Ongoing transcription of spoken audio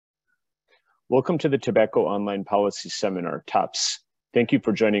Welcome to the Tobacco Online Policy Seminar, TOPS. Thank you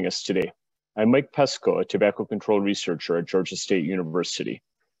for joining us today. I'm Mike Pesco, a tobacco control researcher at Georgia State University.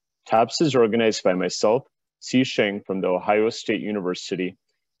 TOPS is organized by myself, C. Sheng from the Ohio State University,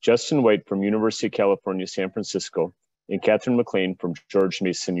 Justin White from University of California, San Francisco, and Catherine McLean from George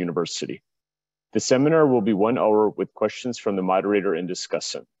Mason University. The seminar will be 1 hour with questions from the moderator and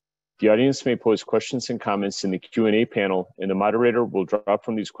discussant. The audience may pose questions and comments in the Q&A panel, and the moderator will draw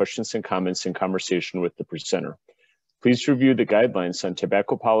from these questions and comments in conversation with the presenter. Please review the guidelines on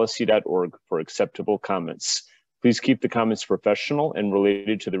tobaccopolicy.org for acceptable comments. Please keep the comments professional and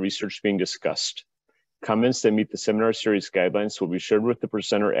related to the research being discussed. Comments that meet the seminar series guidelines will be shared with the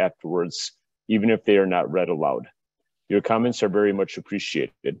presenter afterwards, even if they are not read aloud. Your comments are very much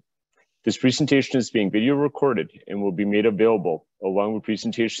appreciated. This presentation is being video recorded and will be made available along with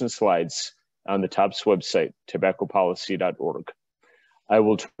presentation slides on the TOPS website, tobaccopolicy.org. I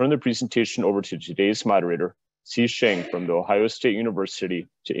will turn the presentation over to today's moderator, C. Sheng from the Ohio State University,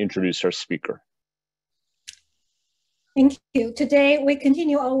 to introduce our speaker. Thank you. Today, we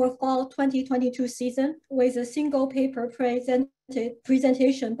continue our fall 2022 season with a single paper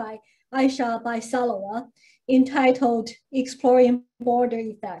presentation by Aisha Baisalova entitled Exploring Border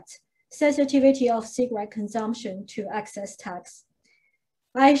Effects: Sensitivity of Cigarette Consumption to Excise Tax.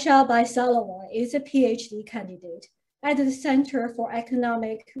 Aisha Baisalova is a PhD candidate at the Center for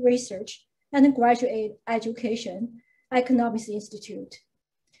Economic Research and Graduate Education, Economics Institute,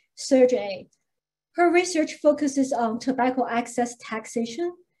 SURGE. Her research focuses on tobacco excise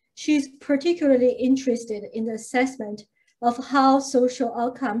taxation. She's particularly interested in the assessment of how social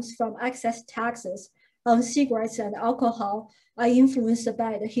outcomes from excise taxes on cigarettes and alcohol are influenced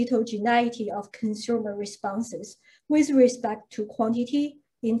by the heterogeneity of consumer responses with respect to quantity,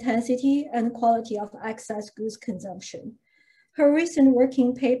 intensity, and quality of excise goods consumption. Her recent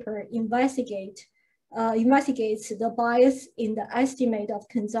working paper investigates the bias in the estimate of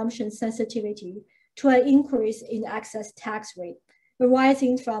consumption sensitivity to an increase in excise tax rate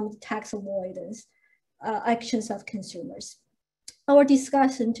arising from tax avoidance actions of consumers. Our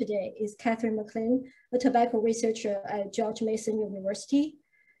discussion today is Catherine McLean, a tobacco researcher at George Mason University.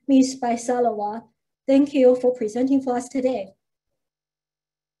 Ms. Baisalova, thank you for presenting for us today.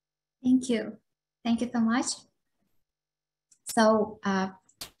 Thank you. Thank you so much. So,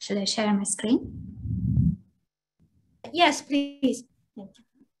 should I share my screen? Yes, please. Thank you.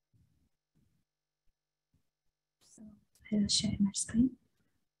 So, I will share my screen.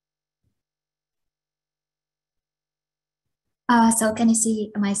 So can you see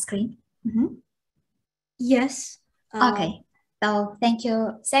my screen? Mm-hmm. Yes. Okay. So thank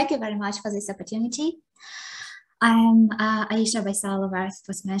you very much for this opportunity. I'm Aisha Baisalova, as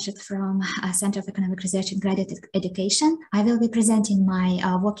was mentioned, from Center for Economic Research and Graduate Education. I will be presenting my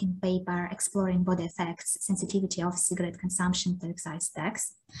working paper, Exploring Border Effects: Sensitivity of Cigarette Consumption to Excise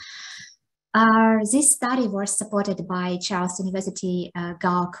Tax. This study was supported by Charles University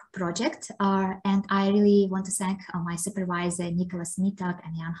GALC project, and I really want to thank my supervisor, Nicholas Mitak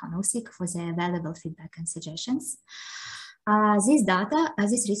and Jan Hanusik, for their valuable feedback and suggestions.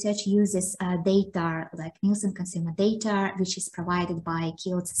 This research uses data like Nielsen consumer data, which is provided by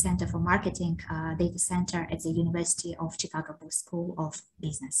Kield's Center for Marketing Data Center at the University of Chicago School of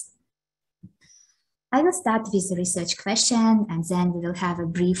Business. I will start with the research question, and then we will have a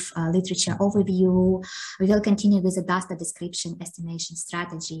brief literature overview. We will continue with the data description, estimation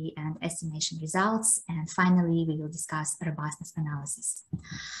strategy, and estimation results. And finally, we will discuss robustness analysis.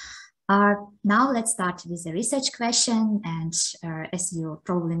 Now let's start with the research question. And as you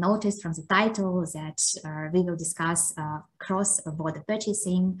probably noticed from the title, that we will discuss cross-border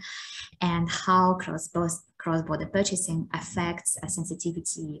purchasing and how cross-border purchasing affects a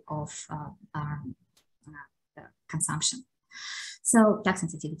sensitivity of consumption. So tax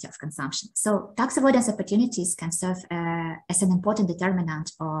sensitivity of consumption. So tax avoidance opportunities can serve as an important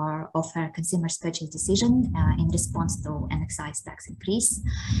determinant of a consumer's purchase decision in response to an excise tax increase.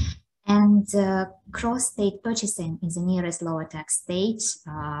 And cross-state purchasing in the nearest lower tax state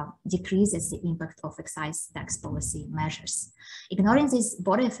decreases the impact of excise tax policy measures. Ignoring these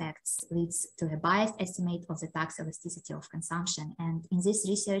border effects leads to a biased estimate of the tax elasticity of consumption. And in this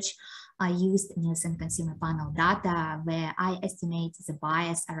research, I used Nielsen Consumer Panel data, where I estimate the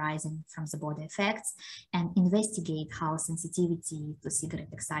bias arising from the border effects and investigate how sensitivity to cigarette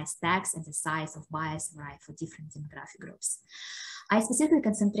excise tax and the size of bias vary for different demographic groups. I specifically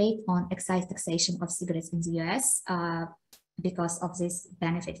concentrate on excise taxation of cigarettes in the US because of this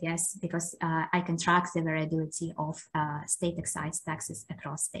benefit, yes, because I can track the variability of state excise taxes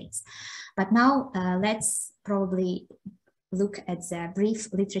across states. But now let's probably look at the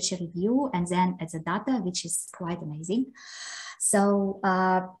brief literature review and then at the data, which is quite amazing. So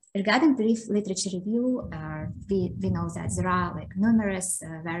regarding brief literature review, we know that there are like numerous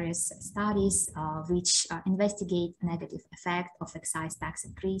various studies which investigate negative effect of excise tax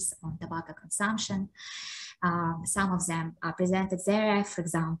increase on tobacco consumption. Some of them are presented there. For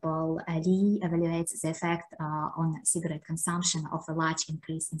example, Lee evaluates the effect on cigarette consumption of a large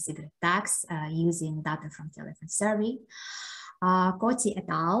increase in cigarette tax using data from telephone survey. Coty et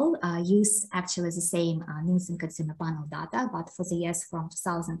al. Use actually the same Nielsen consumer panel data, but for the years from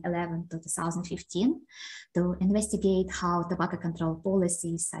 2011 to 2015 to investigate how tobacco control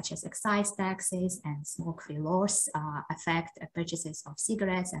policies such as excise taxes and smoke-free laws affect purchases of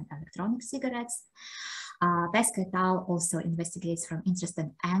cigarettes and electronic cigarettes. Pesca et al. Also investigates from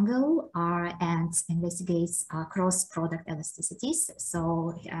interesting angle and investigates cross-product elasticities.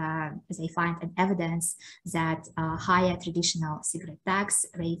 So they find an evidence that higher traditional cigarette tax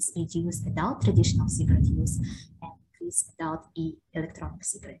rates reduce adult traditional cigarette use and increase adult electronic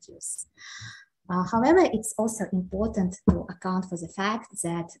cigarette use. However, it's also important to account for the fact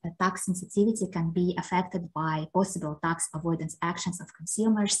that tax sensitivity can be affected by possible tax avoidance actions of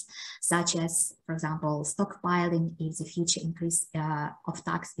consumers, such as, for example, stockpiling if the future increase of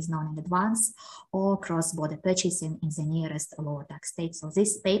tax is known in advance, or cross-border purchasing in the nearest lower tax state. So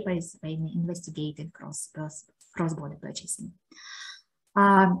this paper is mainly investigating cross-border purchasing.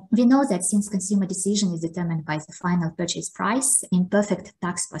 We know that since consumer decision is determined by the final purchase price, imperfect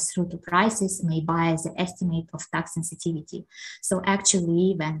tax pass-through to prices may bias the estimate of tax sensitivity. So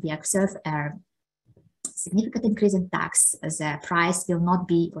actually, when we observe a significant increase in tax, the price will not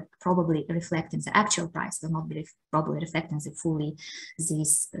be probably reflecting the actual price, will not be probably reflecting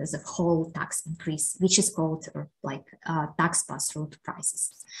the whole tax increase, which is called tax pass-through to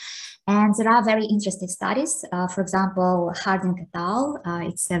prices. And there are very interesting studies. For example, Harding et al.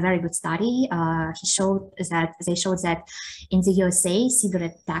 It's a very good study. They showed that in the USA,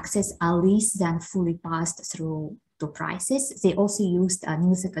 cigarette taxes are less than fully passed through to prices. They also used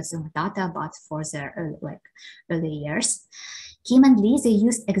Nielsen consumer data, but for the early years. Kim and Lee, they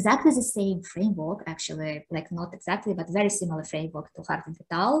used exactly the same framework, actually, not exactly, but very similar framework to Harding et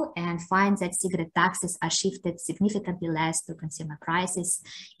al. And find that cigarette taxes are shifted significantly less to consumer prices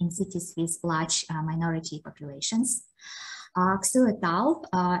in cities with large minority populations. Xu et al.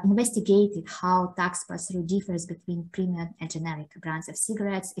 Investigated how tax pass-through differs between premium and generic brands of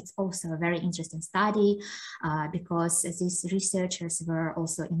cigarettes. It's also a very interesting study because these researchers were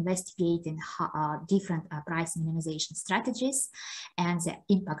also investigating different price minimization strategies and the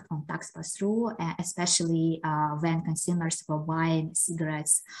impact on tax pass-through, especially when consumers were buying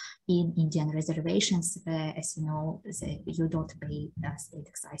cigarettes in Indian reservations, where, as you know, you don't pay state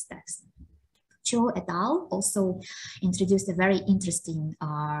excise tax. Cho et al. Also introduced a very interesting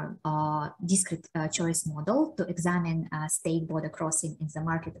discrete choice model to examine state border crossing in the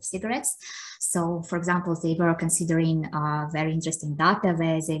market of cigarettes. So, for example, they were considering very interesting data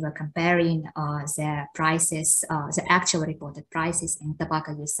where they were comparing the prices, the actual reported prices in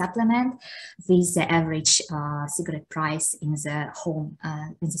tobacco use supplement with the average cigarette price in the home,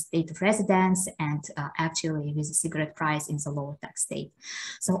 in the state of residence, and actually with the cigarette price in the lower tax state.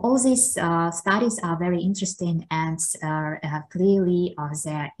 So all these studies are very interesting and clearly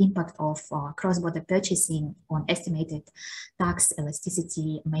the impact of cross-border purchasing on estimated tax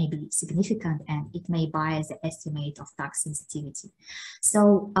elasticity may be significant, and it may bias the estimate of tax sensitivity.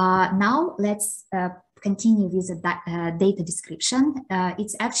 So now let's continue with the data description.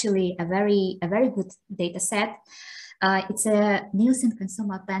 It's actually a very good data set. It's a Nielsen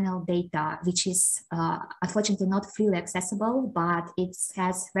consumer panel data, which is unfortunately not freely accessible, but it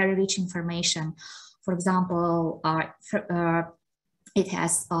has very rich information. For example, it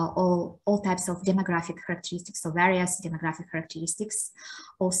has all types of demographic characteristics, so various demographic characteristics,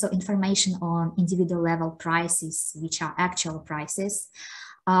 also information on individual level prices, which are actual prices.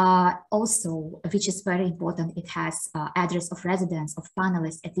 Also, which is very important, it has address of residence of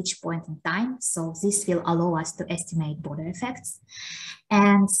panelists at each point in time. So this will allow us to estimate border effects.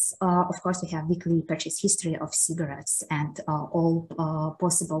 And of course, we have weekly purchase history of cigarettes and all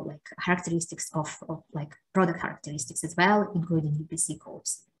possible characteristics of product characteristics as well, including UPC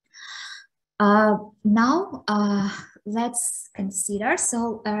codes. Now, let's consider.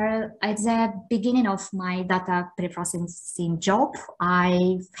 So at the beginning of my data preprocessing job,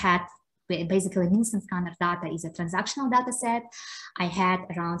 I had basically Nielsen scanner data is a transactional data set. I had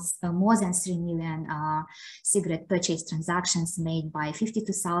around more than 3 million cigarette purchase transactions made by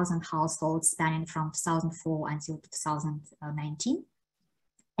 52,000 households spanning from 2004 until 2019.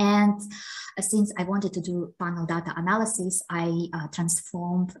 And since I wanted to do panel data analysis, I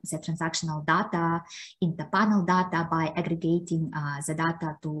transformed the transactional data into panel data by aggregating the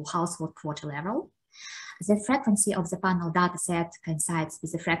data to household quota level. The frequency of the panel data set coincides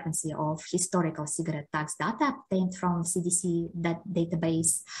with the frequency of historical cigarette tax data obtained from CDC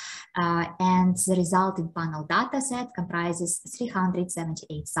database, and the resulting panel data set comprises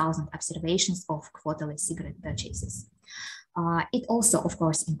 378,000 observations of quarterly cigarette purchases. It also, of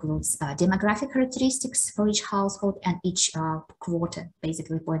course, includes demographic characteristics for each household and each quarter,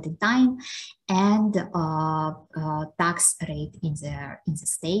 basically point in time, and tax rate in the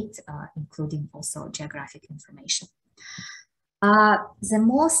state, including also geographic information. The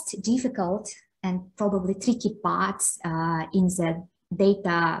most difficult and probably tricky parts in the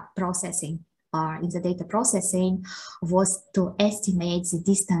data processing was to estimate the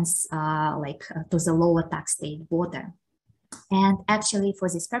distance to the lower tax state border. And actually, for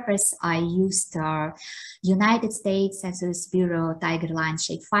this purpose, I used United States Census Bureau Tiger Line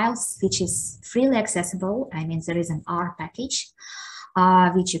shapefiles, which is freely accessible. I mean, there is an R package,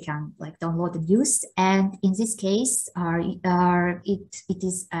 which you can download and use. And in this case, it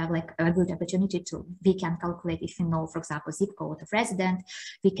is a good opportunity we can calculate, if you know, for example, zip code of resident,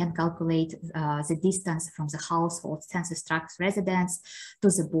 we can calculate the distance from the household census tract residence to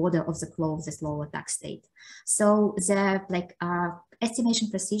the border of the closest lower tax state. So the estimation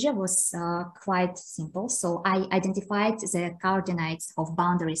procedure was quite simple. So I identified the coordinates of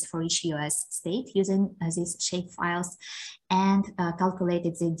boundaries for each US state using these shapefiles and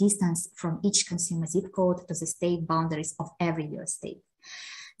calculated the distance from each consumer zip code to the state boundaries of every US state.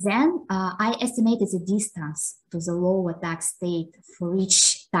 Then I estimated the distance to the lower tax state for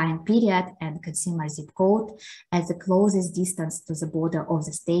each time period and consumer zip code as the closest distance to the border of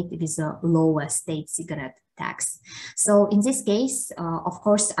the state with the lower state cigarette tax. So in this case, of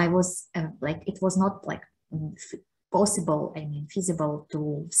course, I was it was not possible, I mean, feasible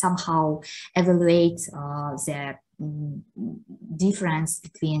to somehow evaluate the difference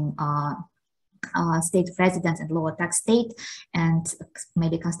between state of residence and lower tax state and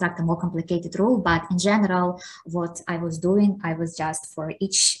maybe construct a more complicated rule. But in general, what I was doing, I was just for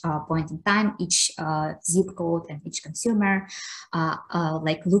each point in time, each zip code and each consumer,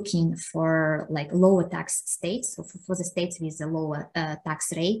 looking for lower tax states, so for the states with the lower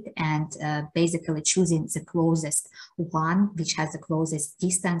tax rate, and basically choosing the closest one, which has the closest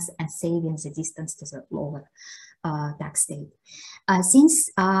distance, and saving the distance to the lower tax state. Since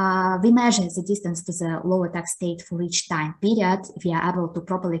we measure the distance to the lower tax state for each time period, we are able to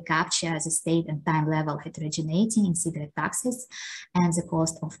properly capture the state and time level heterogeneity in cigarette taxes and the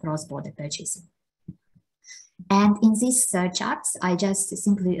cost of cross-border purchasing. And in these charts, I just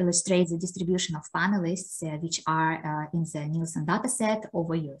simply illustrate the distribution of panelists, which are in the Nielsen dataset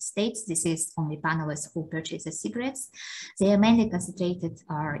over US states. This is only panelists who purchase cigarettes. They are mainly concentrated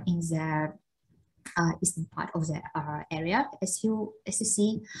in the eastern part of the area, as you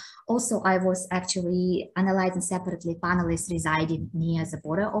see. Also, I was actually analyzing separately panelists residing near the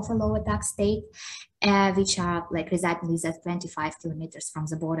border of a lower tax state, which are residing at 25 kilometers from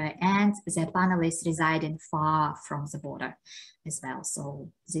the border, and the panelists residing far from the border as well.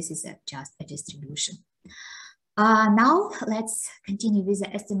 So this is just a distribution. Now let's continue with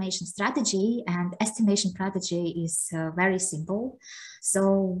the estimation strategy, and estimation strategy is very simple.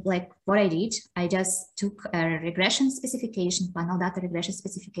 So what I did, I just took a regression specification, panel data regression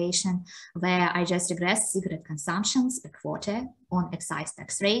specification, where I just regressed cigarette consumptions per quarter on excise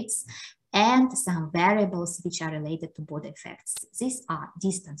tax rates and some variables which are related to border effects. These are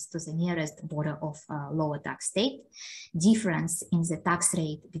distance to the nearest border of lower tax state, difference in the tax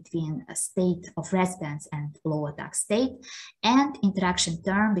rate between a state of residence and lower tax state, and interaction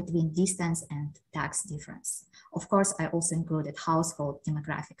term between distance and tax difference. Of course, I also included household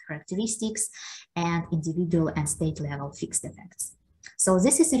demographic characteristics and individual and state level fixed effects. So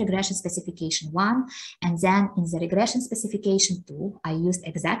this is a regression specification 1, and then in the regression specification 2, I used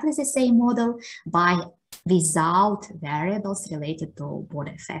exactly the same model without variables related to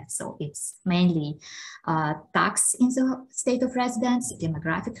border effects. So it's mainly tax in the state of residence,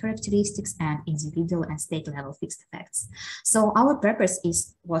 demographic characteristics, and individual and state level fixed effects. So our purpose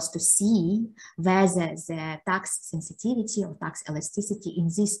was to see whether the tax sensitivity or tax elasticity in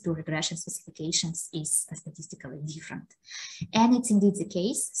these two regression specifications is statistically different. And it's indeed the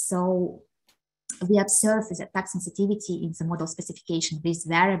case. So we observe that tax sensitivity in the model specification with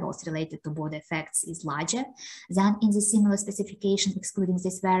variables related to border effects is larger than in the similar specification excluding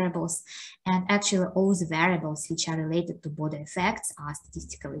these variables. And actually all the variables which are related to border effects are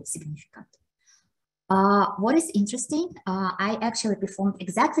statistically significant. What is interesting, I actually performed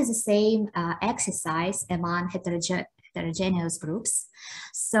exactly the same exercise among heterogeneous groups.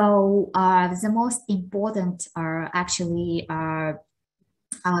 So the most important are actually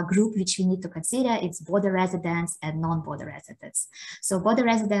group which we need to consider, it's border residents and non-border residents. So border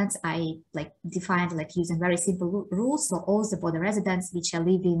residents, I defined using very simple rules. So all the border residents which are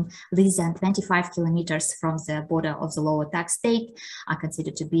living less than 25 kilometers from the border of the lower tax state are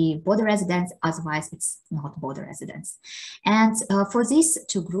considered to be border residents, otherwise it's not border residents. And for these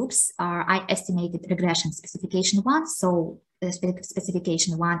two groups, I estimated regression specification 1. So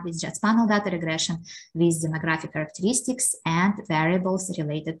specification 1 is just panel data regression with demographic characteristics and variables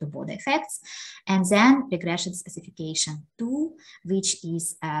related to border effects. And then regression specification 2, which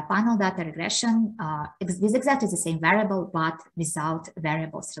is panel data regression with exactly the same variable, but without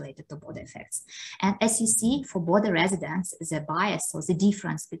variables related to border effects. And as you see, for border residents, the bias, so the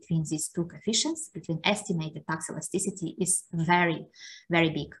difference between these two coefficients, between estimated tax elasticity, is very, very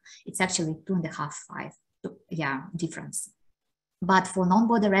big. It's actually 2.5, 5, difference. But for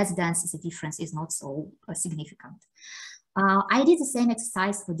non-border residents, the difference is not so significant. I did the same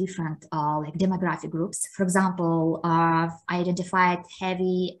exercise for different demographic groups. For example, I identified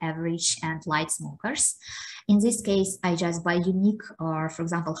heavy, average, and light smokers. In this case, I just by unique or, for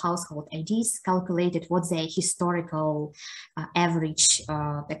example, household IDs calculated what their historical average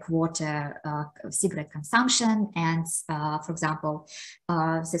per quarter cigarette consumption. And for example,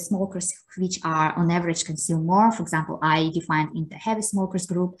 the smokers which are on average consume more, for example, I defined in the heavy smokers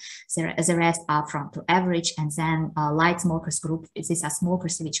group, the rest are from to average, and then light smokers group, these are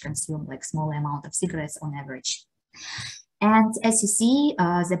smokers which consume small amount of cigarettes on average. And as you see,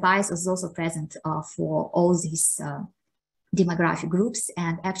 the bias is also present for all these demographic groups.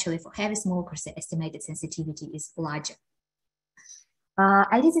 And actually for heavy smokers, the estimated sensitivity is larger.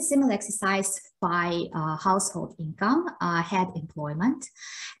 I did a similar exercise by household income, head employment,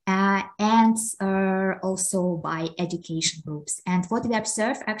 and also by education groups. And what we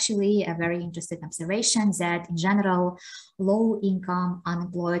observe, actually, a very interesting observation, that in general, low income,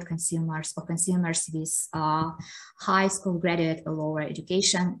 unemployed consumers or consumers with high school graduate or lower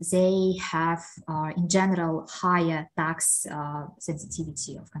education, they have, in general, higher tax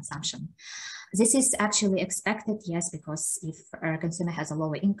sensitivity of consumption. This is actually expected, yes, because if a consumer has a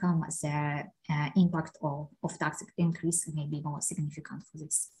lower income, the impact of tax increase may be more significant for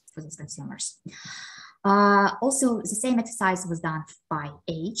these consumers. Also, the same exercise was done by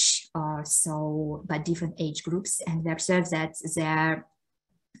age, so by different age groups, and we observed that their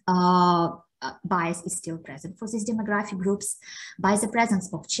bias is still present for these demographic groups by the presence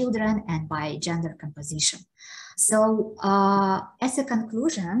of children and by gender composition. So as a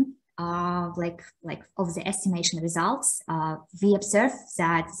conclusion, of the estimation results, we observe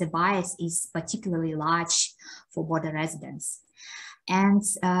that the bias is particularly large for border residents. And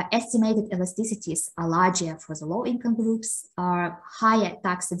estimated elasticities are larger for the low-income groups, higher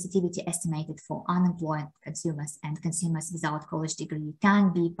tax sensitivity estimated for unemployed consumers and consumers without college degree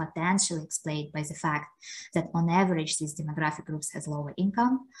can be potentially explained by the fact that on average, these demographic groups has lower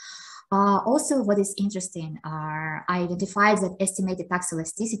income. Also, what is interesting, I identified that estimated tax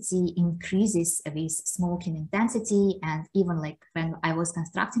elasticity increases with smoking intensity, and even when I was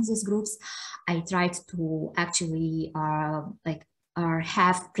constructing these groups, I tried to actually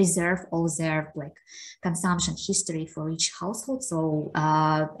have preserved all their consumption history for each household. So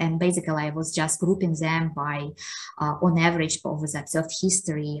and basically I was just grouping them by on average over the observed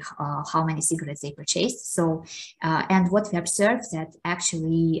history how many cigarettes they purchased. So and what we observed that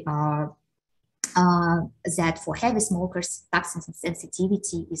actually that for heavy smokers tax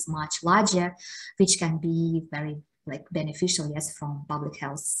sensitivity is much larger, which can be very beneficial, yes, from public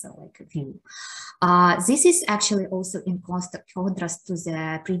health view. This is actually also in contrast to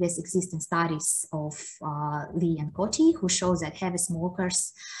the previous existing studies of Lee and Coty, who show that heavy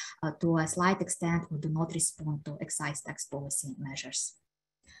smokers to a slight extent do not respond to excise tax policy measures.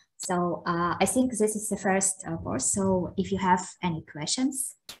 So I think this is the first course. So if you have any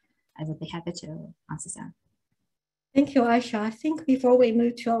questions, I would be happy to answer them. Thank you, Aisha. I think before we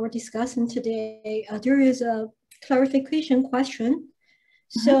move to our discussion today, there is a clarification question.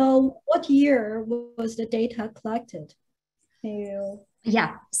 So what year was the data collected?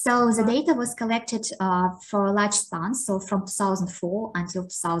 Yeah, so the data was collected for a large span, so from 2004 until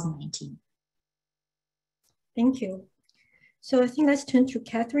 2019. Thank you. So I think let's turn to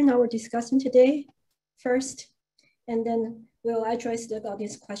Catherine, our discussion today first, and then we'll address the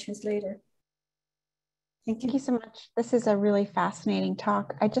audience questions later. Thank you. Thank you so much. This is a really fascinating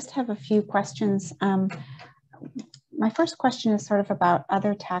talk. I just have a few questions. My first question is sort of about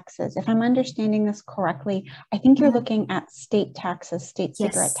other taxes. If I'm understanding this correctly, I think you're looking at state taxes, state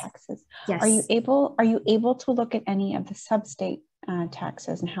cigarette taxes. Yes. Are you able to look at any of the sub-state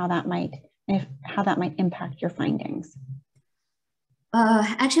taxes and how that might impact your findings?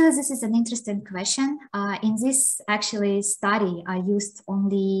 Actually, this is an interesting question. In this study, I used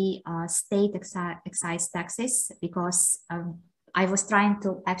only state excise taxes because I was trying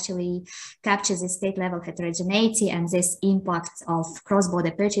to actually capture the state level heterogeneity and this impact of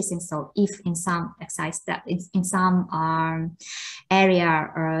cross-border purchasing. So if in some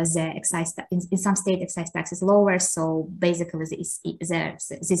area the excise in some state excise tax is lower, so basically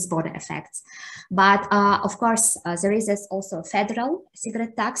this border effects. But of course, there is also a federal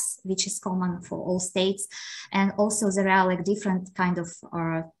cigarette tax, which is common for all states, and also there are like different kind of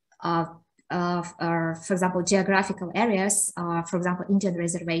for example, geographical areas, for example, Indian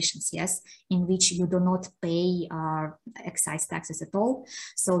reservations, yes, in which you do not pay excise taxes at all.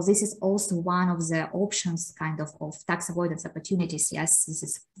 So this is also one of the options kind of tax avoidance opportunities. Yes, this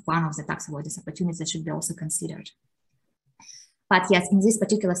is one of the tax avoidance opportunities that should be also considered. But yes, in this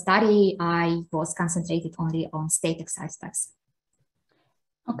particular study, I was concentrated only on state excise tax.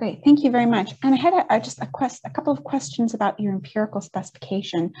 Okay, thank you very much. And I had just a couple of questions about your empirical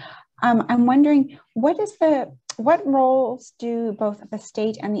specification. I'm wondering, what roles do both the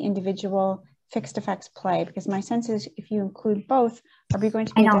state and the individual fixed effects play? Because my sense is if you include both, are we going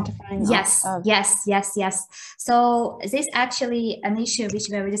to be identifying? Yes. So this actually an issue which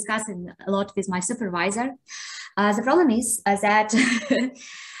we were discussing a lot with my supervisor. The problem is that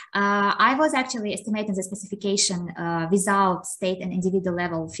I was actually estimating the specification without state and individual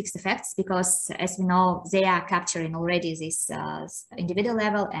level fixed effects, because as we know, they are capturing already this individual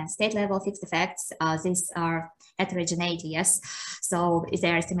level and state level fixed effects. These are heterogeneity, yes. So if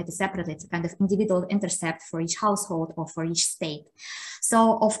they are estimated separately, it's a kind of individual intercept for each household or for each state.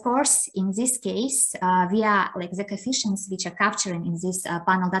 So of course, in this case, we are like the coefficients which are capturing in this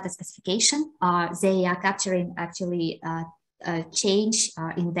panel data specification, they are capturing actually change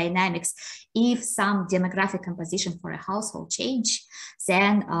in dynamics. If some demographic composition for a household change,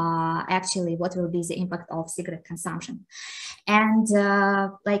 then actually what will be the impact of cigarette consumption. And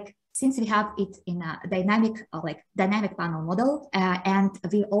since we have it in a dynamic panel model, and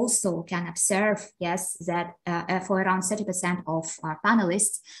we also can observe, yes, that for around 30% of our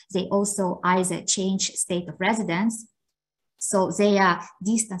panelists, they also either change state of residence, so their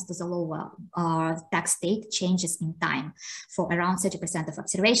distance to the lower tax state changes in time for around 30% of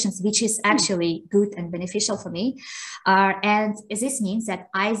observations, which is actually good and beneficial for me. And this means that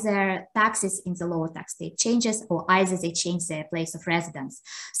either taxes in the lower tax state changes, or either they change their place of residence.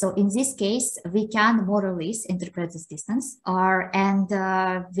 So in this case, we can more or less interpret this distance, and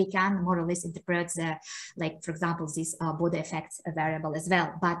we can more or less interpret the, for example, this border effects variable as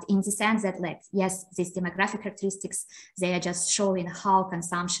well. But in the sense that, yes, these demographic characteristics, they are just showing how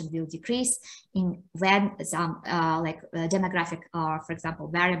consumption will decrease when some demographic, for example,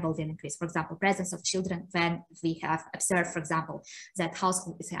 variable will increase. For example, presence of children, when we have observed, for example, that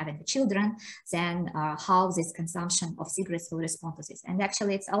household is having children, then how this consumption of cigarettes will respond to this. And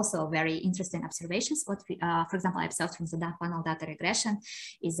actually, it's also very interesting observations. What we, for example, I observed from the panel data regression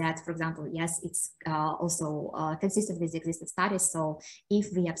is that, for example, yes, it's also consistent with the existing studies. So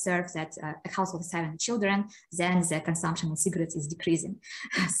if we observe that a household is having children, then the consumption of cigarettes is decreasing.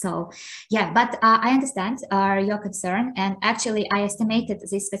 So yeah, but I understand your concern, and actually I estimated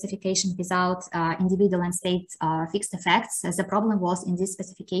this specification without individual and state fixed effects. The problem was in this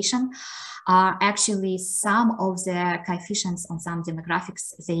specification, actually some of the coefficients on some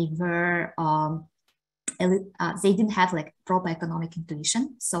demographics, they were they didn't have proper economic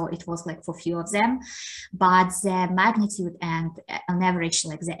intuition, so it was for few of them, but the magnitude and on average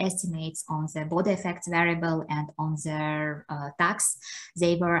the estimates on the border effects variable and on their tax,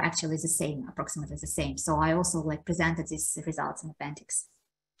 they were actually the same, approximately the same. So I also presented these results in appendix.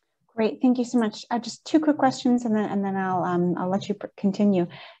 Great, thank you so much. Just two quick questions, and then I'll let you continue.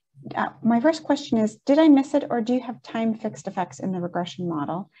 My first question is, did I miss it, or do you have time fixed effects in the regression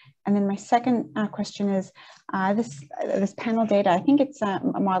model? And then my second question is, this panel data, I think it's a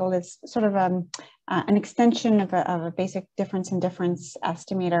model is sort of an extension of a basic difference in difference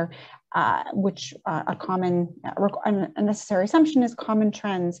estimator, which a necessary assumption is common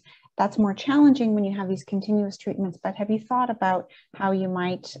trends. That's more challenging when you have these continuous treatments, but have you thought about how you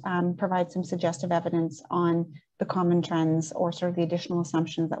might provide some suggestive evidence on the common trends, or sort of the additional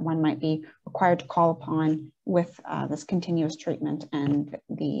assumptions that one might be required to call upon with this continuous treatment and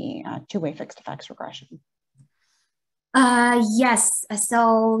the two-way fixed effects regression? Yes,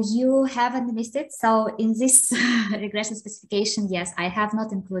 so you haven't missed it. So in this regression specification, yes, I have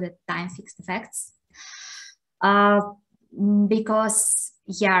not included time fixed effects. Because,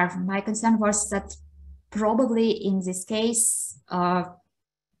 yeah, my concern was that probably in this case, I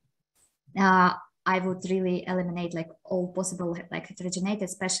would really eliminate like all possible like heterogeneity,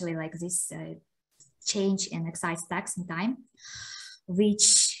 especially like this change in excise tax in time,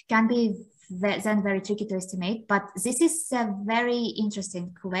 which can be then very tricky to estimate. But this is a very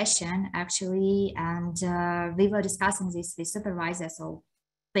interesting question actually, and we were discussing this with supervisors. So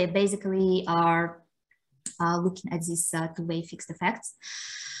they basically are looking at these two-way fixed effects.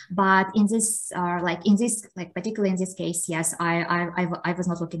 But in this, particularly in this case, yes, I was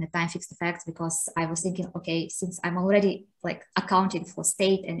not looking at time fixed effects because I was thinking, okay, since I'm already like accounting for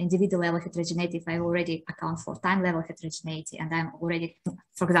state and individual level heterogeneity, if I already account for time level heterogeneity, and I'm already,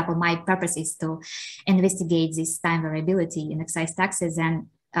 for example, my purpose is to investigate this time variability in excise taxes, and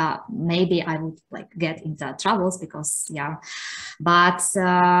maybe I would like get into troubles because, yeah, but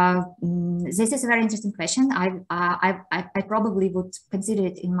this is a very interesting question. I probably would consider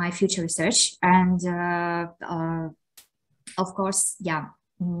it in my future research, and of course, yeah.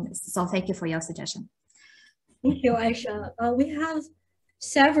 So thank you for your suggestion. Thank you, Aisha. We have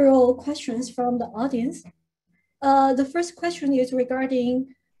several questions from the audience. The first question is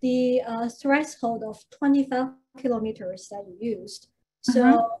regarding the threshold of 25 kilometers that you used.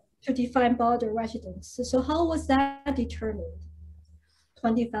 So to define border residence. So how was that determined?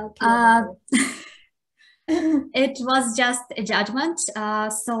 25 kilometers. It was just a judgment.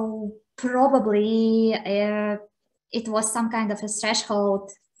 So probably it was some kind of a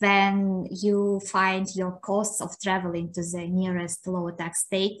threshold when you find your costs of traveling to the nearest lower tax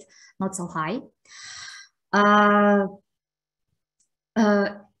state not so high.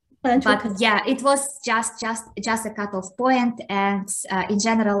 But yeah, it was just a cutoff point, and in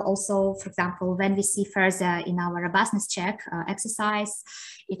general, also, for example, when we see further in our robustness check exercise,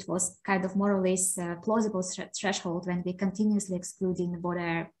 it was kind of more or less plausible threshold when we continuously excluding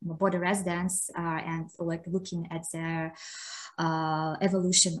border residents and like looking at their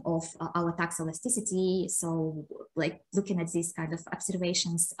evolution of our tax elasticity. So like looking at these kind of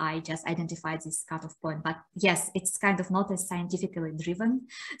observations, I just identified this cutoff point. But yes, it's kind of not as scientifically driven.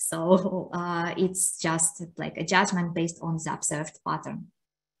 So it's just like a judgment based on the observed pattern.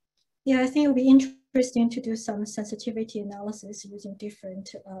 Yeah, I think it'll be interesting to do some sensitivity analysis using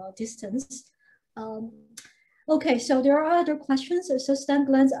different distance. Okay, so there are other questions. So Stan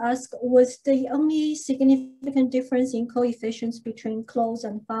Glantz asked, was the only significant difference in coefficients between close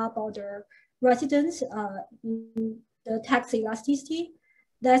and far border residents the tax elasticity?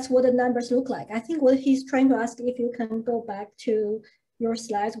 That's what the numbers look like. I think what he's trying to ask, if you can go back to your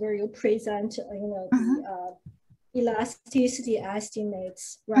slides where you present, the elasticity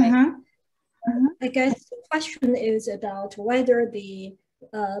estimates, right? I guess the question is about whether the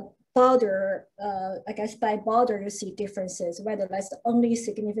border, I guess by border you see differences, whether that's the only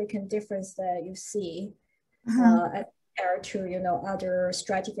significant difference that you see compared to other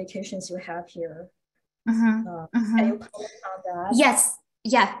stratifications you have here. Can you comment on that? Yes.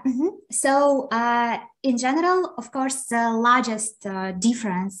 Yeah. So in general, of course, the largest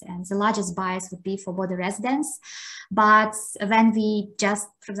difference and the largest bias would be for border residents. But when we just,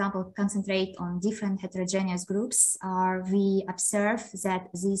 for example, concentrate on different heterogeneous groups, we observe that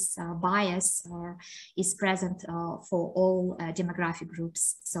this bias is present for all demographic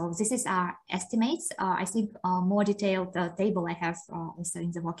groups. So this is our estimates. I think a more detailed table I have also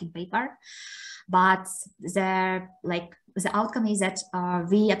in the working paper. But the outcome is that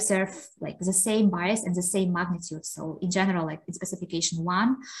we observe like the same bias and the same magnitude. So in general, like in specification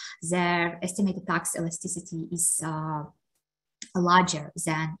 1, their estimated tax elasticity is larger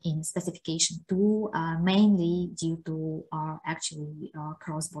than in specification 2, mainly due to actually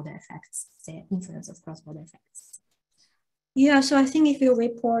cross-border effects, the influence of cross-border effects. Yeah, so I think if you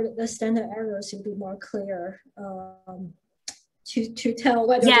report the standard errors, it'll be more clear. To tell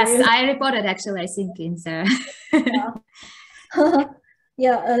whether I reported actually, I think in the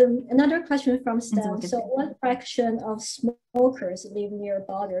another question from Stan. So what fraction of smokers live near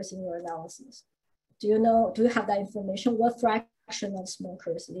borders in your analysis? Do you have that information? What fraction of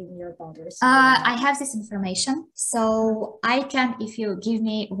smokers live near borders? I have this information, so I can, if you give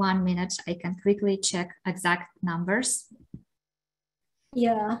me 1 minute, I can quickly check exact numbers.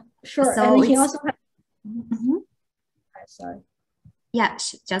 Yeah, sure. So and he also has, sorry. Yeah,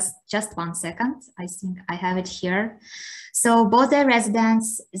 just 1 second. I think I have it here. So border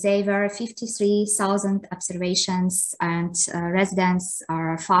residents, they were 53,000 observations, and residents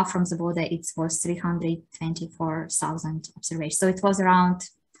are far from the border. It was 324,000 observations. So it was around,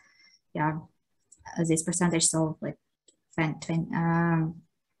 yeah, this percentage. So like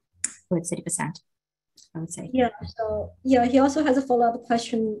 30%, I would say. Yeah. So yeah, he also has a follow-up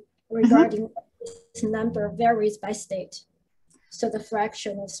question regarding this number varies by state. So the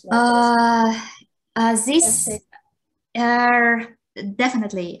fraction of smokers.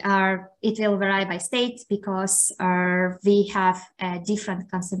 Definitely it will vary by state because we have a different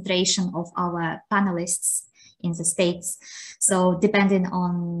concentration of our panelists in the states. So depending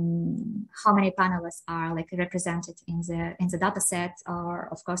on how many panelists are like represented in the data set, or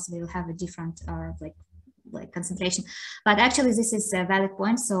of course we'll have a different like concentration. But actually this is a valid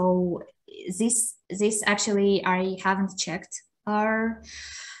point. So this actually I haven't checked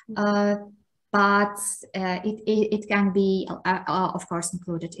but it can be of course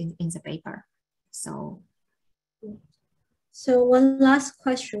included in the paper. So one last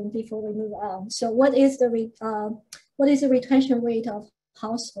question before we move on. So what is the retention rate of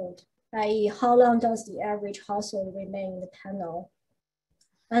household? i.e., how long does the average household remain in the panel?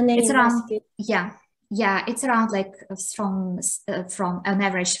 And then it's around, yeah, it's around like from an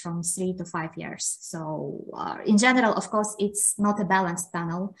average from 3 to 5 years. So in general, of course, it's not a balanced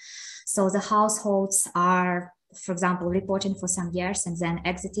panel. So the households are, for example, reporting for some years and then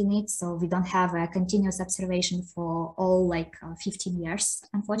exiting it. So we don't have a continuous observation for all like 15 years,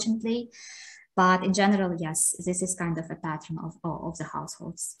 unfortunately. But in general, yes, this is kind of a pattern of the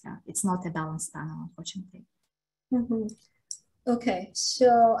households. Yeah, it's not a balanced panel, unfortunately. Mm-hmm. Okay,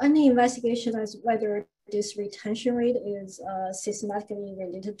 so any investigation as whether this retention rate is systematically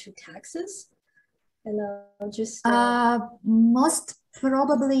related to taxes? And most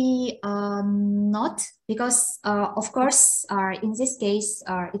probably not, because of course in this case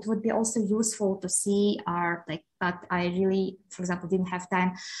it would be also useful to see but I really, for example, didn't have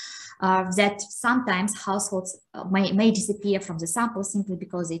time, that sometimes households may disappear from the sample simply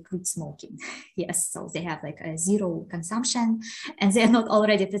because they quit smoking. Yes, so they have like a zero consumption and they're not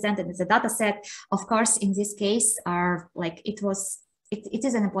already presented in the data set. Of course, in this case, it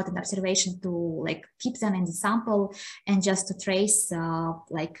is an important observation to like keep them in the sample and just to trace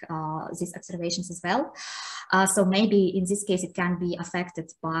these observations as well. So maybe in this case it can be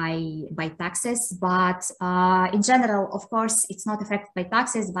affected by taxes, but in general, of course, it's not affected by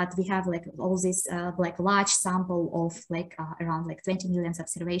taxes. But we have like all this like large sample of like around like 20 million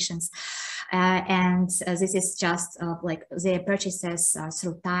observations, and this is just like their purchases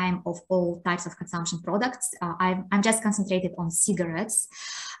through time of all types of consumption products. I'm just concentrated on cigarettes,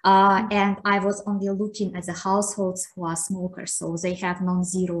 and I was only looking at the households who are smokers, so they have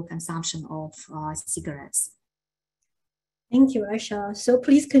non-zero consumption of cigarettes. Thank you, Aisha. So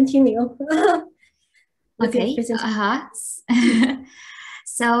please continue. Okay.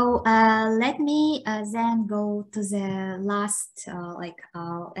 So let me then go to the last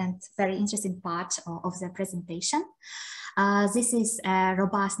and very interesting part of the presentation. This is a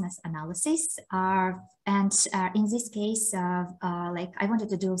robustness analysis, and in this case, like I wanted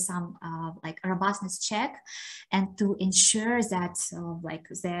to do some like robustness check, and to ensure that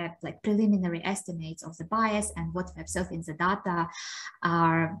the preliminary estimates of the bias and what we observe in the data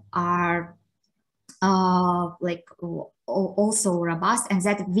are also robust, and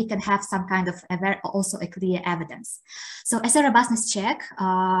that we can have some kind of also a clear evidence. So as a robustness check,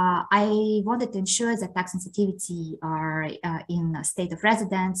 I wanted to ensure that tax sensitivity are in a state of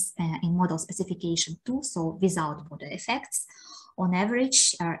residence in model specification 2, so without border effects, on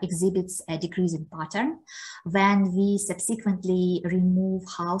average exhibits a decreasing pattern when we subsequently remove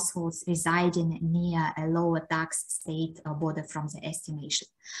households residing near a lower tax state border from the estimation.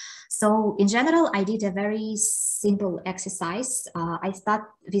 So in general, I did a very simple exercise. I start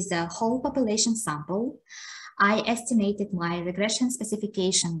with the whole population sample. I estimated my regression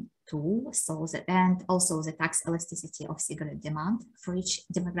specification 2, and also the tax elasticity of cigarette demand for each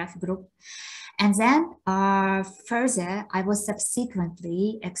demographic group. And then further, I was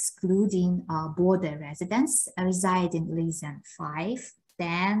subsequently excluding border residents residing less than 5,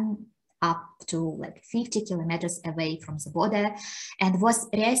 10, up to like 50 kilometers away from the border, and was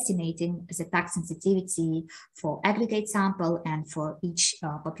re-estimating the tax sensitivity for aggregate sample and for each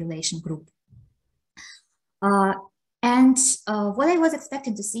population group. And what I was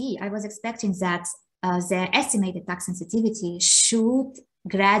expecting to see, I was expecting that the estimated tax sensitivity should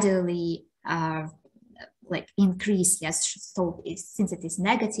gradually like increase, yes, so since it is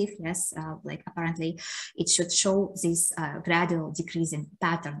negative, yes, like apparently it should show this gradual decreasing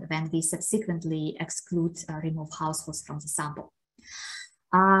pattern when we subsequently exclude remove households from the sample.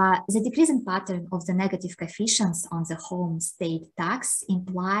 The decreasing pattern of the negative coefficients on the home state tax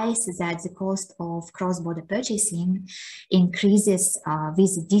implies that the cost of cross-border purchasing increases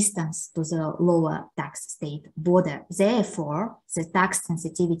with distance to the lower tax state border. Therefore, the tax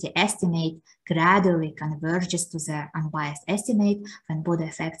sensitivity estimate gradually converges to the unbiased estimate when border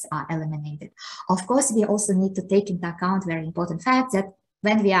effects are eliminated. Of course, we also need to take into account very important fact that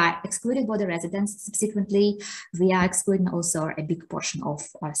when we are excluding border residents, subsequently, we are excluding also a big portion of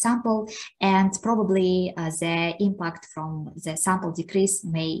our sample, and probably the impact from the sample decrease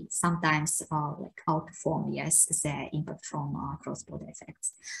may sometimes like outperform, yes, the impact from cross-border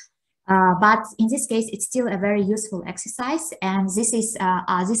effects. But in this case, it's still a very useful exercise, and this is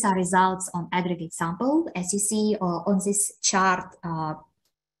these are results on aggregate sample. As you see on this chart,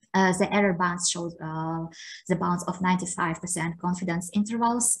 the error bands show the bounds of 95% confidence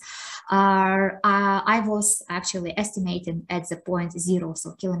intervals. I was actually estimating at the point 0,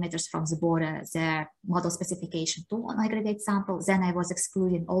 so kilometers from the border, the model specification 2 on aggregate sample. Then I was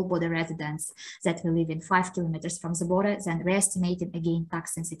excluding all border residents that will live in 5 kilometers from the border, then re-estimating again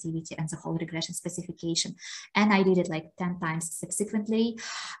tax sensitivity and the whole regression specification. And I did it like 10 times subsequently,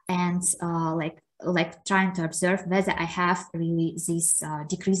 and like trying to observe whether I have really this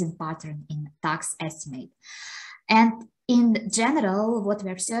decreasing pattern in tax estimate. And in general, what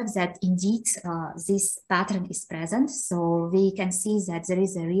we observe is that indeed this pattern is present. So we can see that there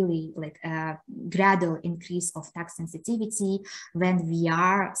is a really like a gradual increase of tax sensitivity when we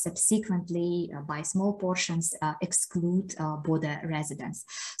are subsequently by small portions exclude border residents.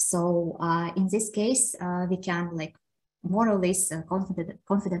 So in this case, we can like more or less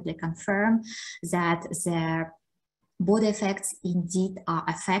confidently confirm that the border effects indeed are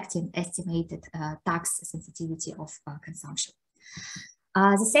affecting estimated tax sensitivity of consumption.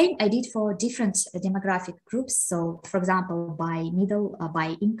 The same I did for different demographic groups. So, for example, by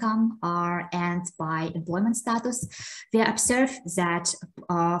income and by employment status, we observe that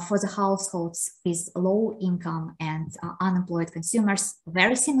for the households with low income and unemployed consumers,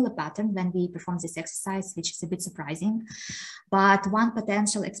 very similar pattern when we perform this exercise, which is a bit surprising. But one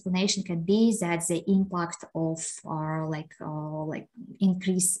potential explanation can be that the impact of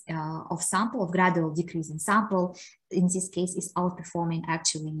increase of sample, of gradual decrease in sample, in this case is outperforming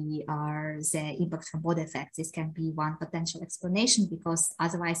actually the impact from border effects. This can be one potential explanation, because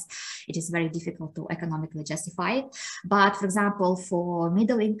otherwise it is very difficult to economically justify it. But for example, for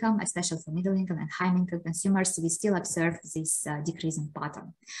middle income, especially for middle income and high income consumers, we still observe this decreasing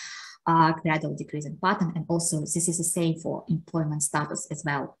pattern, gradual decreasing pattern. And also this is the same for employment status as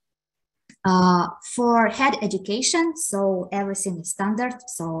well. For head education, so everything is standard.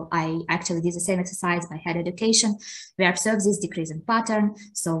 So I actually did the same exercise by head education. We observe this decreasing pattern.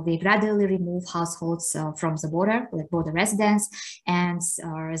 So we gradually remove households from the border, like border residents, and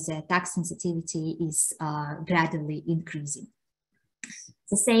the tax sensitivity is gradually increasing.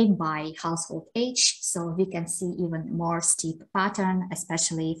 The same by household age, so we can see even more steep pattern,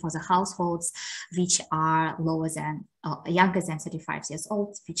 especially for the households which are younger than 35 years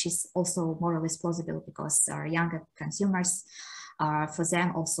old, which is also more or less plausible because younger consumers, for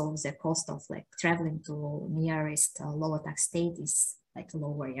them also the cost of like traveling to nearest lower tax state is like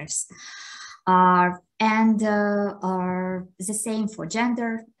lower years. And the same for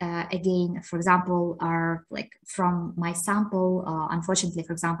gender. Again, for example, like from my sample, unfortunately,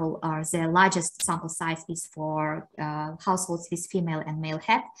 for example, the largest sample size is for households with female and male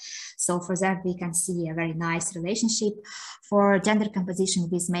head. So for that, we can see a very nice relationship. For gender composition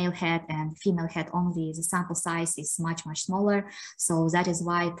with male head and female head only, the sample size is much, much smaller. So that is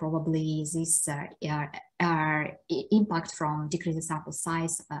why probably this impact from decreasing sample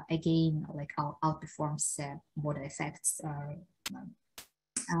size again like outperforms border effects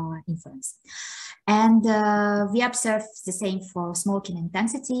influence. And we observe the same for smoking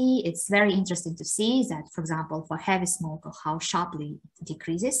intensity. It's very interesting to see that, for example, for heavy smoker, how sharply it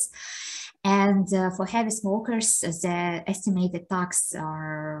decreases. And for heavy smokers, the estimated tax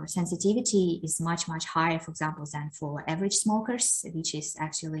sensitivity is much, much higher, for example, than for average smokers, which is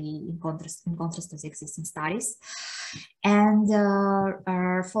actually in contrast to the existing studies. And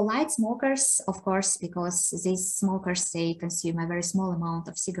for light smokers, of course, because these smokers, they consume a very small amount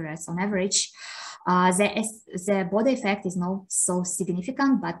of cigarettes on average, the border effect is not so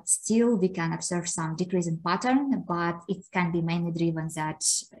significant, but still we can observe some decreasing pattern, but it can be mainly driven that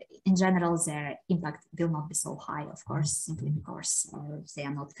in general, their impact will not be so high, of course, simply because they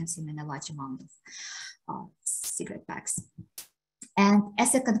are not consuming a large amount of cigarette packs. And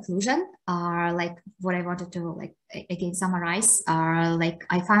as a conclusion, like what I wanted to again summarize are like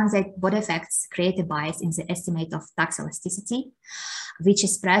I found that both effects create a bias in the estimate of tax elasticity, which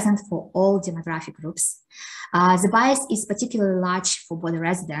is present for all demographic groups. The bias is particularly large for border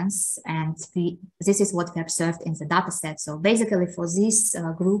residents, and this is what we observed in the data set. So basically for these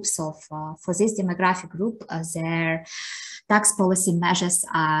groups for this demographic group, their tax policy measures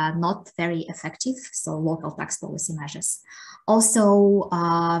are not very effective, so local tax policy measures. Also,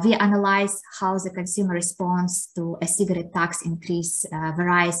 we analyze how the consumer response to a cigarette tax increase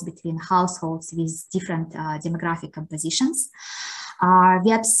varies between households with different demographic compositions.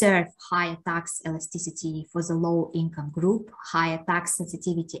 We observe higher tax elasticity for the low-income group, higher tax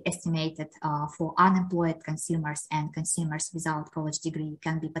sensitivity estimated for unemployed consumers and consumers without college degree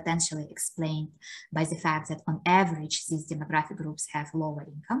can be potentially explained by the fact that on average, these demographic groups have lower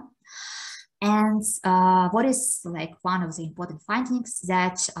income. And what is like one of the important findings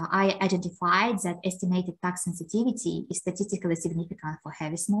that I identified that estimated tax sensitivity is statistically significant for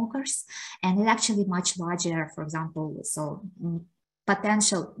heavy smokers, and it's actually much larger, for example, so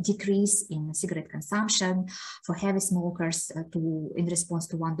potential decrease in cigarette consumption for heavy smokers in response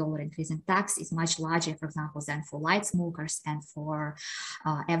to $1 increase in tax is much larger, for example, than for light smokers and for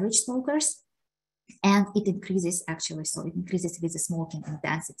average smokers. And it increases actually, so it increases with the smoking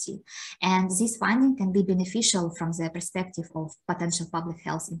intensity. And this finding can be beneficial from the perspective of potential public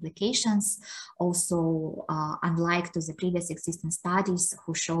health implications. Also, unlike to the previous existing studies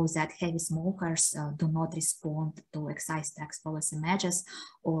who show that heavy smokers do not respond to excise tax policy measures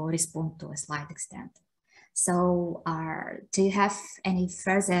or respond to a slight extent. So do you have any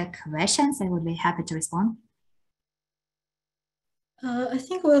further questions? I would be happy to respond. I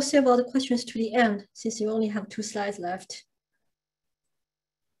think we'll save all the questions to the end since you only have 2 slides left.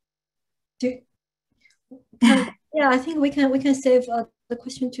 Yeah, I think we can save the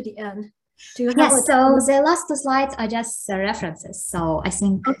question to the end. Do you have yes, so the last 2 slides are just references. So I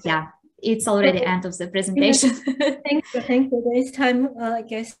think, okay. Yeah, it's already end of the presentation. Thank you. There is time, I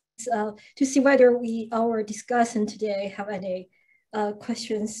guess, to see whether our discussant today have any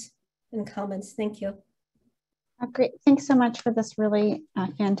questions and comments. Thank you. Great. Thanks so much for this really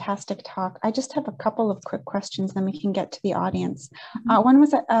fantastic talk. I just have a couple of quick questions, then we can get to the audience. One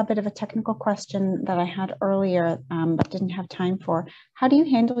was a bit of a technical question that I had earlier, but didn't have time for. How do you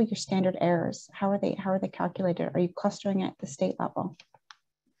handle your standard errors? How are they calculated? Are you clustering at the state level?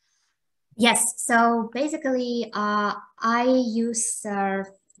 Yes. So basically, I use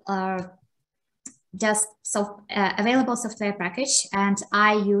just available software package, and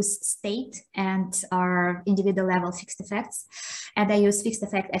I use state and individual level fixed effects, and I use fixed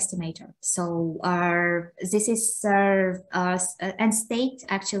effect estimator. So this is and state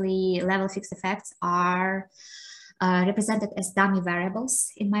actually level fixed effects are represented as dummy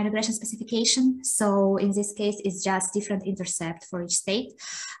variables in my regression specification. So in this case, it's just different intercept for each state.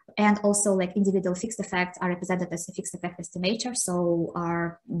 And also like individual fixed effects are represented as a fixed effect estimator. So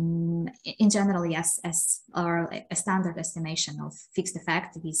in general, yes, as a standard estimation of fixed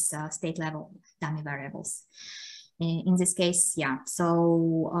effect with state level dummy variables. In this case, yeah,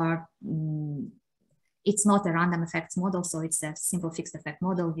 so it's not a random effects model, so it's a simple fixed effect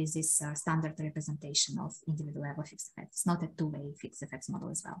model with this standard representation of individual level fixed effects. It's not a two-way fixed effects model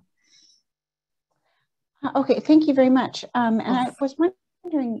as well. Okay, thank you very much. And I was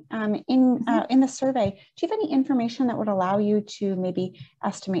wondering, in the survey, do you have any information that would allow you to maybe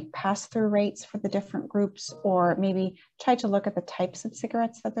estimate pass-through rates for the different groups, or maybe try to look at the types of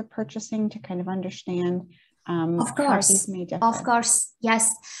cigarettes that they're purchasing to kind of understand of course, how these may differ? Of course,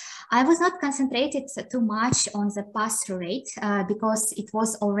 yes. I was not concentrated too much on the pass-through rate because it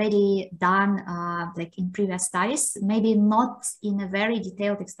was already done like in previous studies, maybe not in a very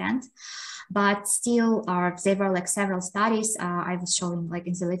detailed extent, but still there were like several studies I was showing like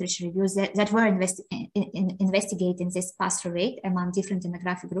in the literature reviews that were investigating this pass-through rate among different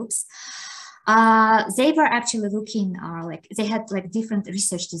demographic groups. They were actually looking they had like different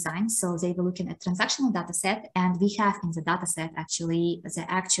research designs. So they were looking at transactional data set, and we have in the data set actually the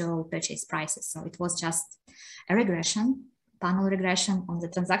actual purchase prices. So it was just a regression, panel regression on the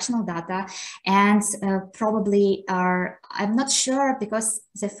transactional data, and probably I'm not sure because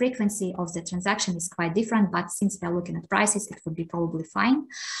the frequency of the transaction is quite different, but since we're looking at prices, it would be probably fine.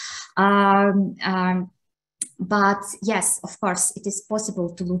 But yes, of course, it is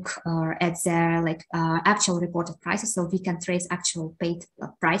possible to look at their actual reported prices, so we can trace actual paid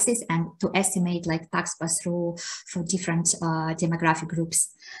prices and to estimate like tax pass-through for different demographic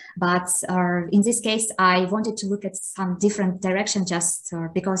groups. But in this case, I wanted to look at some different direction just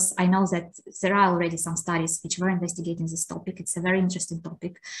because I know that there are already some studies which were investigating this topic. It's a very interesting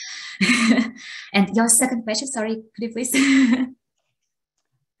topic. And your second question, sorry, could you please?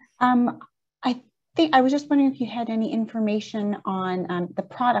 I was just wondering if you had any information on the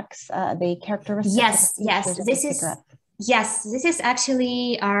products, the characteristics. Yes, this is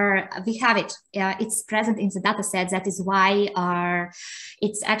actually we have it. It's present in the data set. That is why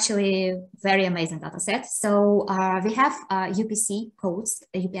it's actually very amazing data set. So we have UPC codes,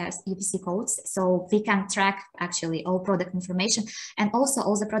 UPC codes. So we can track actually all product information, and also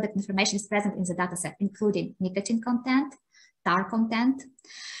all the product information is present in the data set, including nicotine content, tar content,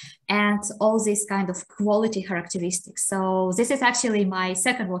 and all these kind of quality characteristics. So this is actually my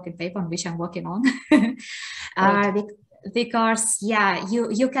second working paper on which I'm working on. Because yeah,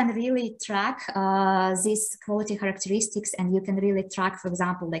 you can really track these quality characteristics, and you can really track, for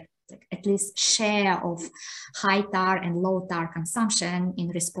example, like at least share of high tar and low tar consumption in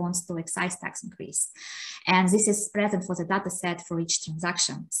response to excise tax increase. And this is present for the data set for each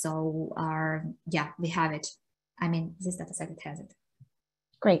transaction. So yeah, we have it. I mean, this data set, it has it.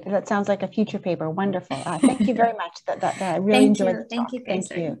 Great. That sounds like a future paper. Wonderful. Thank you very much. I really enjoyed the talk. Thank you. Thank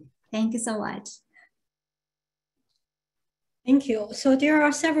you. Thank you so much. Thank you. So there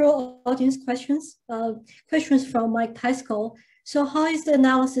are several audience questions. Questions from Mike Pesco. So how is the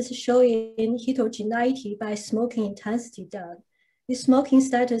analysis showing heterogeneity by smoking intensity done? Is smoking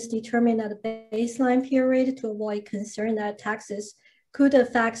status determined at a baseline period to avoid concern that taxes could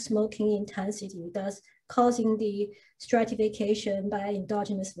affect smoking intensity, thus causing the stratification by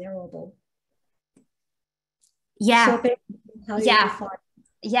endogenous variable? Yeah. So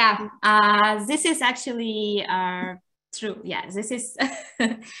this is actually true. Yeah, this is.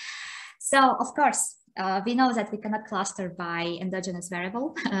 So of course, we know that we cannot cluster by endogenous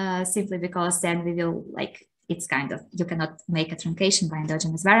variable simply because then we will it's kind of, you cannot make a truncation by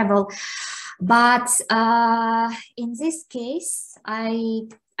endogenous variable. But in this case, I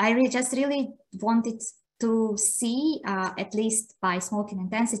just really wanted to see at least by smoking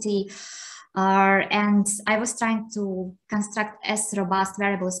intensity, and I was trying to construct as robust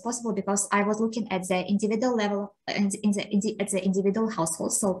variable as possible because I was looking at the individual level at the individual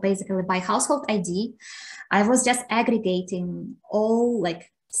household. So basically by household ID, I was just aggregating all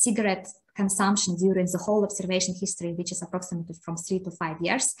cigarette consumption during the whole observation history, which is approximately from 3 to 5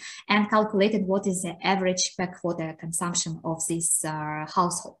 years, and calculated what is the average per quarter consumption of this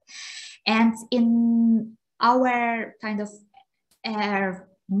household. And in our kind of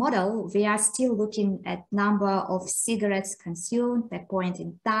model, we are still looking at number of cigarettes consumed per point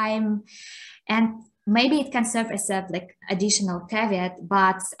in time. And maybe it can serve as a additional caveat,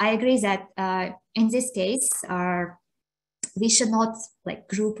 but I agree that in this case, we should not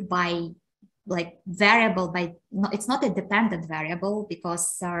group by variable by, it's not a dependent variable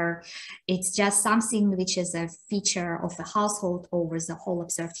because it's just something which is a feature of a household over the whole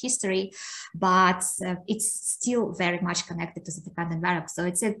observed history, but it's still very much connected to the dependent variable. So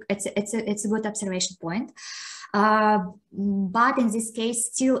it's a good observation point. But in this case,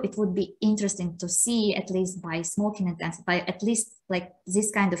 still it would be interesting to see, at least by smoking intensity, by at least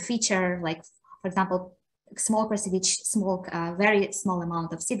this kind of feature, for example, smokers which smoke a very small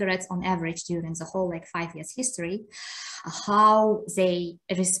amount of cigarettes on average during the whole 5 years history, how they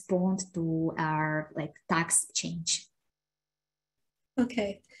respond to our tax change.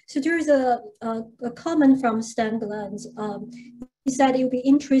 Okay, so there is a comment from Stan Glantz. He said it would be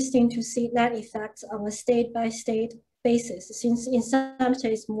interesting to see net effects on a state-by-state basis, since in some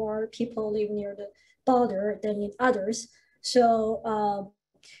states more people live near the border than in others. So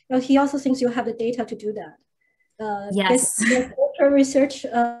he also thinks you have the data to do that. Yes. Research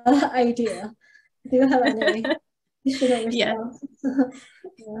idea. Do you have any additional response?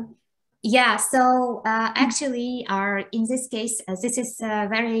 Yeah, so actually, in this case, this is a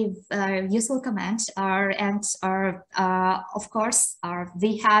very useful comment, and of course,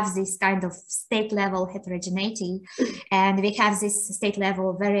 we have this kind of state level heterogeneity, and we have this state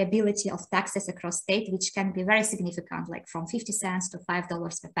level variability of taxes across state, which can be very significant, from 50 cents to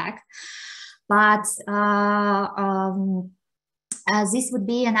 $5 per pack. But this would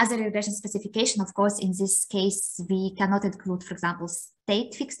be another regression specification. Of course, in this case, we cannot include, for example,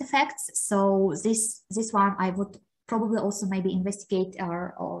 state fixed effects. So this one I would probably also maybe investigate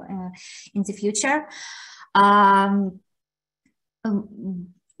or in the future.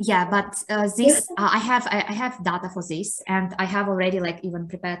 Yeah, but this I have data for this, and I have already like even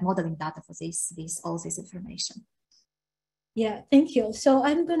prepared modeling data for all this information. Yeah, thank you. So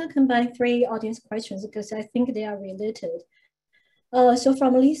I'm going to combine 3 audience questions because I think they are related. So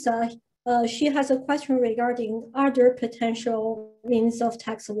from Lisa, she has a question regarding other potential means of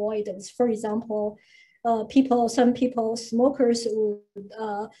tax avoidance. For example, some smokers would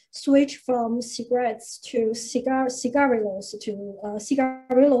switch from cigarettes to cigarillos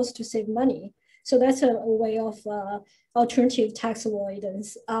to save money. So that's a way of alternative tax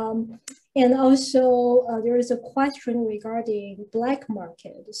avoidance. And also there is a question regarding black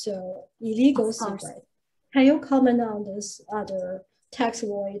market, so illegal cigarettes. Can you comment on this other tax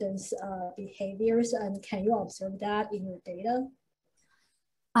avoidance behaviors, and can you observe that in your data?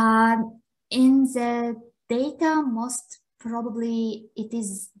 In the data, most probably it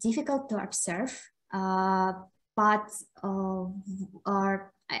is difficult to observe, but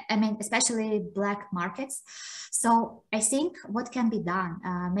I mean, especially black markets. So I think what can be done,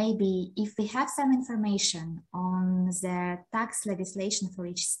 maybe if we have some information on the tax legislation for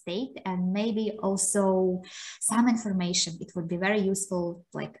each state, and maybe also some information, it would be very useful,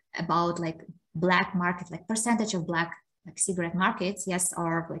 like about like black market, like percentage of black like cigarette markets, yes,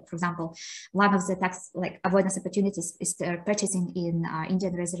 or like for example, one of the tax like avoidance opportunities is purchasing in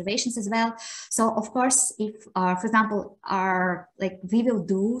Indian reservations as well. So of course, if for example, like we will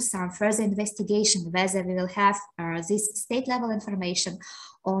do some further investigation whether we will have this state level information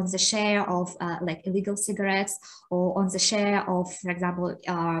on the share of like illegal cigarettes, or on the share of, for example,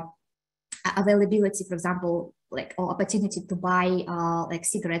 availability, for example, like or opportunity to buy like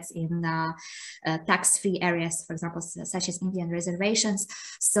cigarettes in tax-free areas, for example, such as Indian reservations.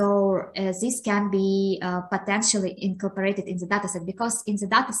 So this can be potentially incorporated in the dataset, because in the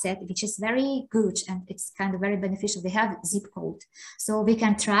dataset, which is very good and it's kind of very beneficial, we have zip code, so we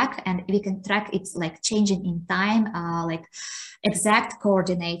can track, and we can track it's like changing in time, like exact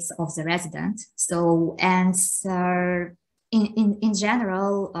coordinates of the resident. So and in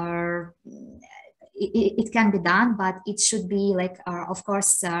general, it can be done, but it should be like, of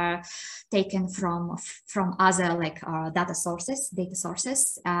course, taken from other like data sources,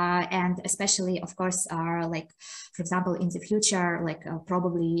 and especially, of course, like, for example, in the future, like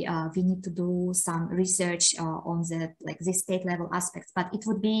probably we need to do some research on the like this state level aspects. But it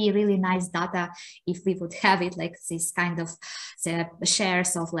would be really nice data if we would have it like this kind of the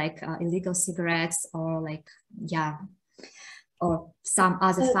shares of like illegal cigarettes, or like or some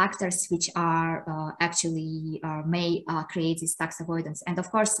other factors which are actually may create this tax avoidance. And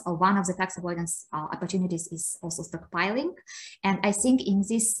of course, one of the tax avoidance opportunities is also stockpiling. And I think in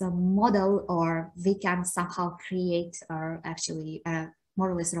this model, or we can somehow create actually a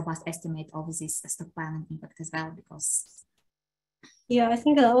more or less robust estimate of this stockpiling impact as well, because yeah, I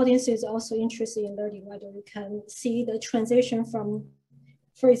think the audience is also interested in learning whether we can see the transition from,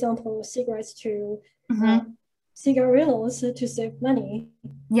 for example, cigarettes to cigarillos to save money.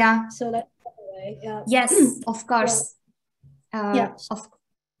 Yeah. So that's the way. Yeah. Yes, of course. Yeah.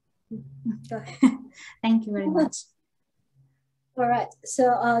 Go ahead. Thank you very much. All right.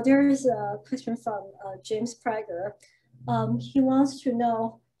 So there is a question from James Prager. He wants to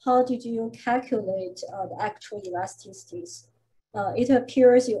know, how did you calculate the actual elasticities? It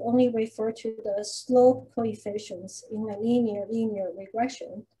appears you only refer to the slope coefficients in a linear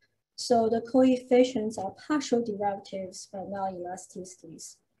regression. So the coefficients are partial derivatives, but not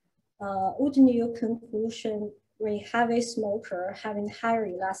elasticities. Wouldn't your conclusion rate heavy smoker having higher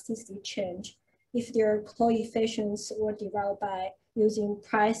elasticity change if their coefficients were derived by using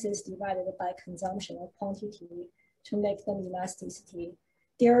prices divided by consumption or quantity to make them elasticity?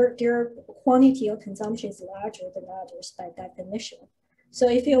 Their quantity of consumption is larger than others by definition. So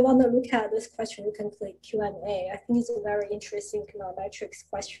if you want to look at this question, you can click Q&A. I think it's a very interesting econometrics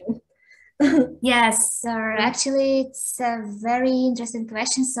question. Yes, actually, it's a very interesting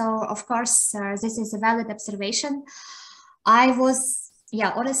question. So, of course, this is a valid observation. I was,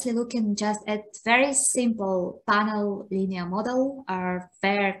 honestly looking just at very simple panel linear model,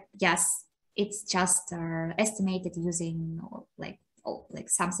 where, yes, it's just estimated using like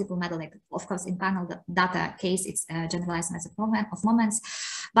some simple model, like, of course, in panel data case, it's a generalized method of moments,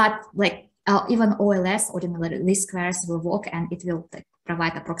 but like even OLS, ordinary least squares, will work, and it will like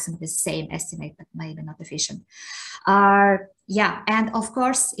provide approximately the same estimate, but maybe not efficient. And of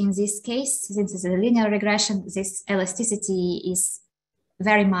course, in this case, since it's a linear regression, this elasticity is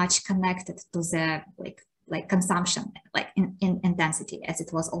very much connected to the like consumption, like in intensity, as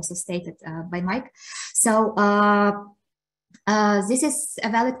it was also stated by Mike. So This is a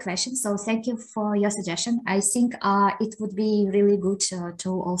valid question, so thank you for your suggestion. I think it would be really good to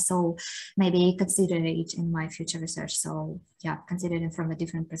also maybe consider it in my future research. So yeah, consider it from a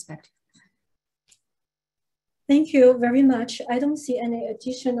different perspective. Thank you very much. I don't see any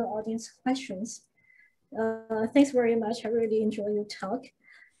additional audience questions. Thanks very much. I really enjoy your talk.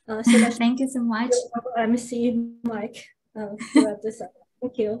 So let's thank you so much. MC Mike to wrap this up.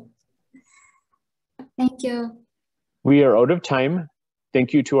 Thank you. Thank you. We are out of time.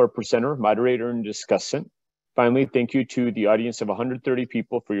 Thank you to our presenter, moderator, and discussant. Finally, thank you to the audience of 130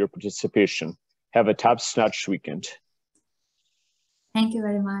 people for your participation. Have a top-notch weekend. Thank you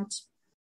very much.